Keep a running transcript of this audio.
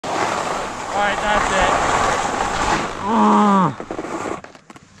Alright, that's it.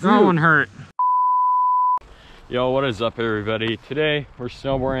 That one hurt. Yo, what is up everybody? Today we're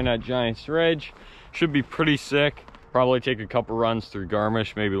snowboarding at Giant's Ridge. Should be pretty sick. Probably take a couple runs through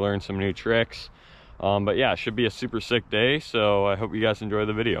Garmisch, maybe learn some new tricks. But yeah, it should be a super sick day, so I hope you guys enjoy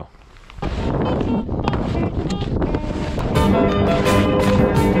the video.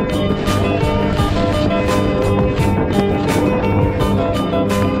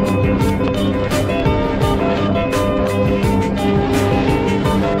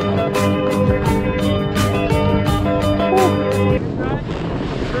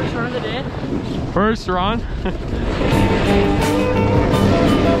 First run of the day? First run?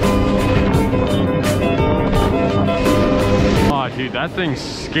 Oh dude, that thing's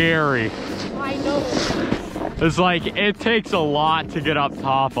scary. I know. It's like, it takes a lot to get up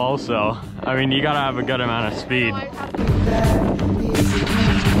top also. I mean, you gotta have a good amount of speed.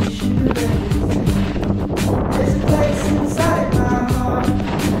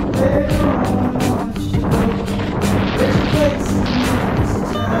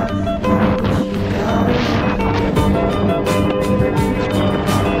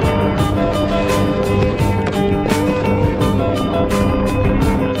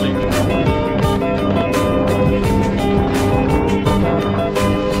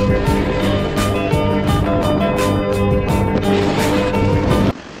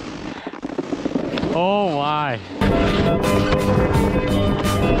 Oh my.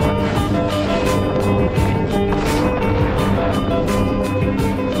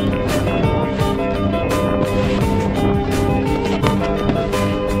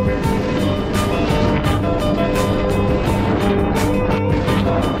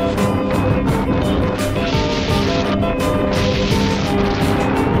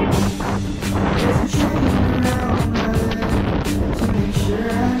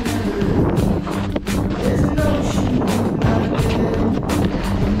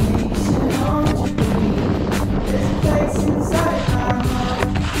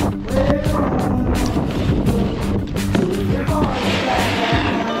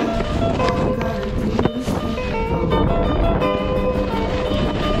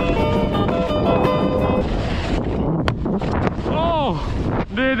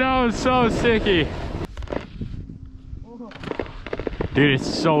 Dude, that was so sticky. Dude, it's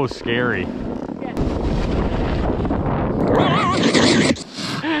so scary. You're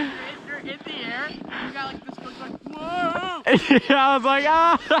in the air, you got like this look like, whoa! Yeah, I was like,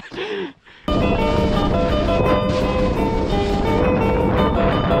 ah!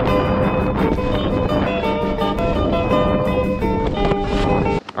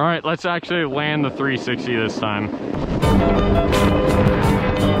 All right, let's actually land the 360 this time.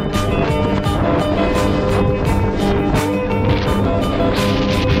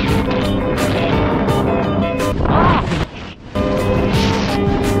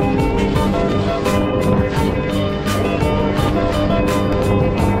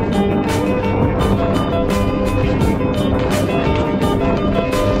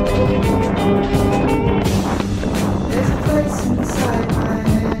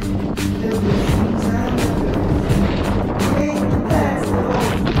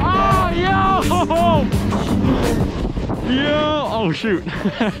 Oh shoot.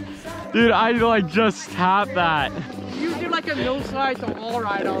 Dude, I like just tapped that. You did like a no slide to all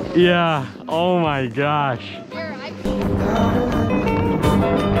ride on. Yeah. Oh my gosh. Here,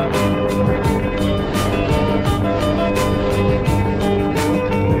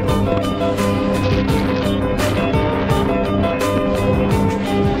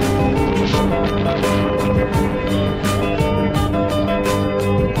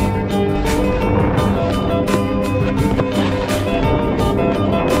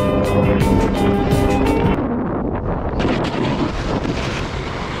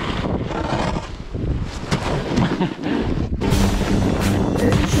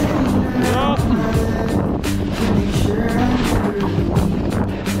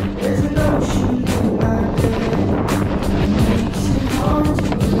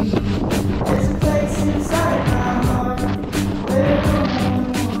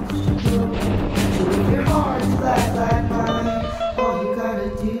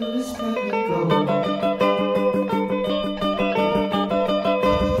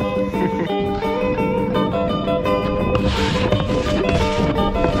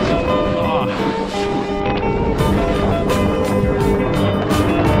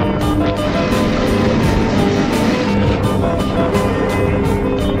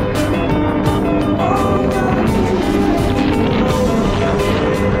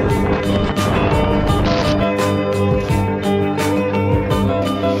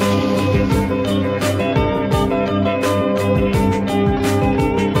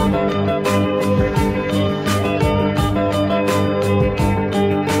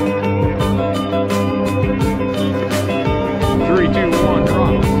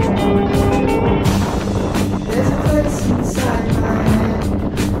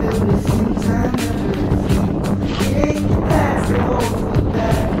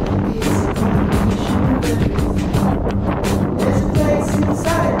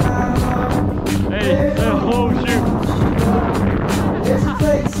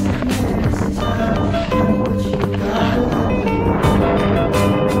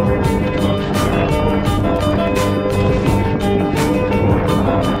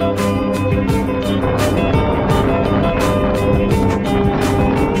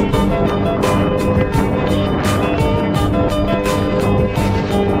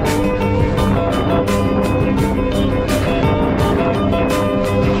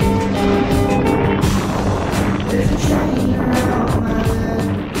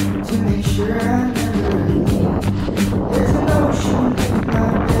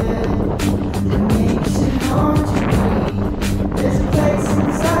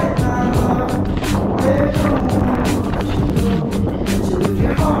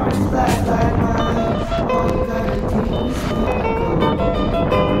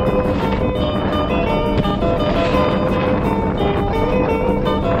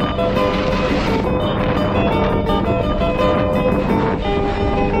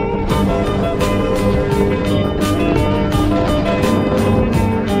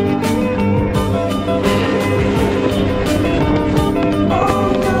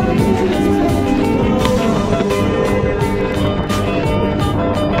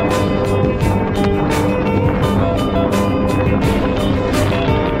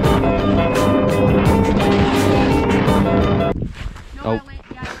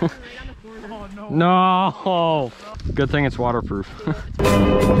 Oh, no. No! Good thing it's waterproof.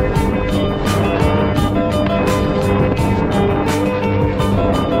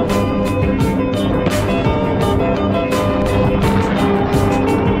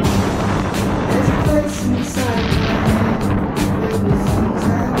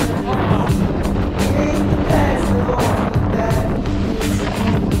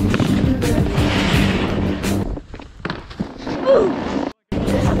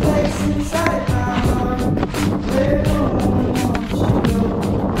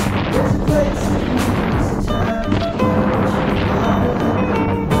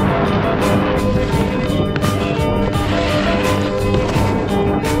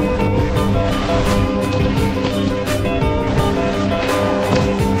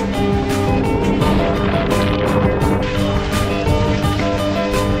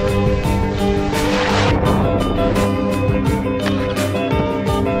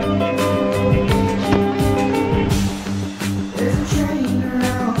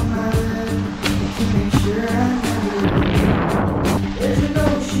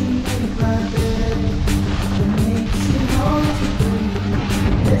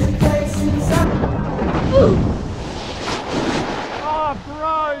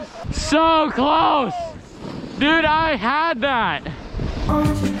 So close! Dude, I had that!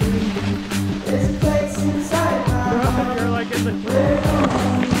 You're like in the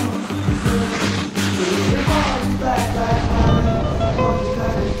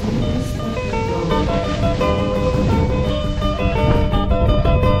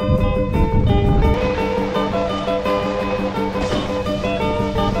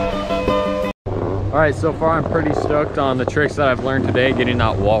Alright, so far I'm pretty stoked on the tricks that I've learned today, getting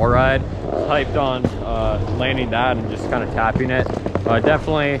that wall ride. Hyped on landing that and just kind of tapping it.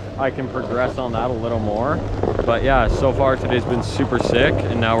 Definitely I can progress on that a little more. But yeah, so far today's been super sick,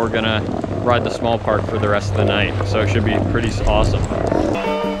 and now we're gonna ride the small park for the rest of the night. So it should be pretty awesome.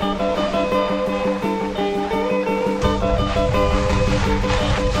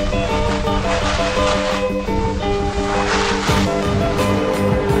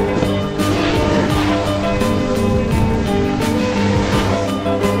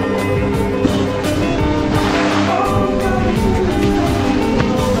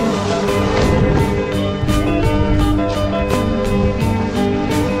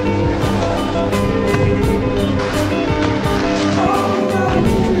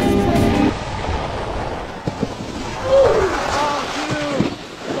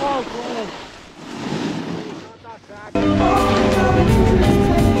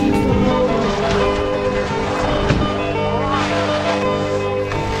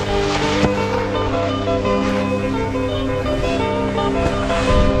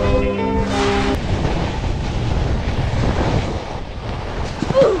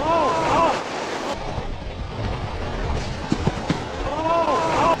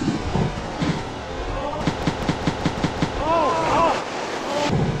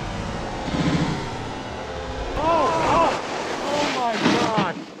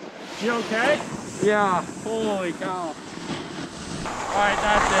 You okay? Yeah. Holy cow. Alright,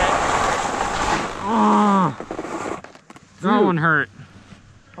 that's it. Oh, that one hurt.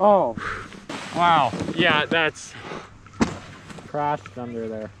 Oh. Wow. Yeah, that's... Crashed under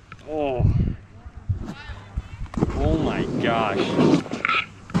there. Oh. Oh my gosh.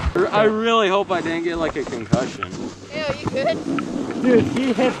 I really hope I didn't get like a concussion. Yeah, you good? Dude,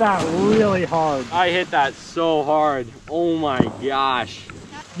 he hit that really hard. I hit that so hard. Oh my gosh.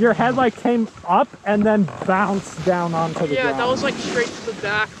 Your head like came up and then bounced down onto the ground. Yeah, that was like straight to the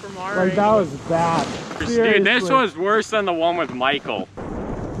back from our like that was bad. Dude, Seriously. this was worse than the one with Michael.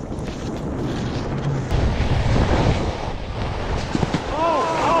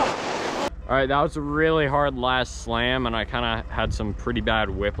 Alright, that was a really hard last slam, and I kind of had some pretty bad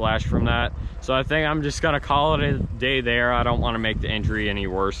whiplash from that. So I think I'm just going to call it a day there. I don't want to make the injury any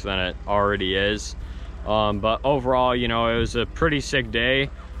worse than it already is. But overall, you know, it was a pretty sick day.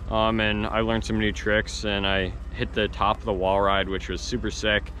 And I learned some new tricks, and I hit the top of the wall ride, which was super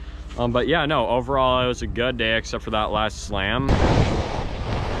sick. But yeah, no, overall it was a good day except for that last slam.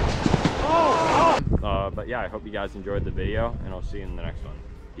 But yeah, I hope you guys enjoyed the video, and I'll see you in the next one.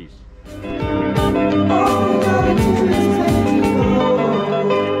 Peace.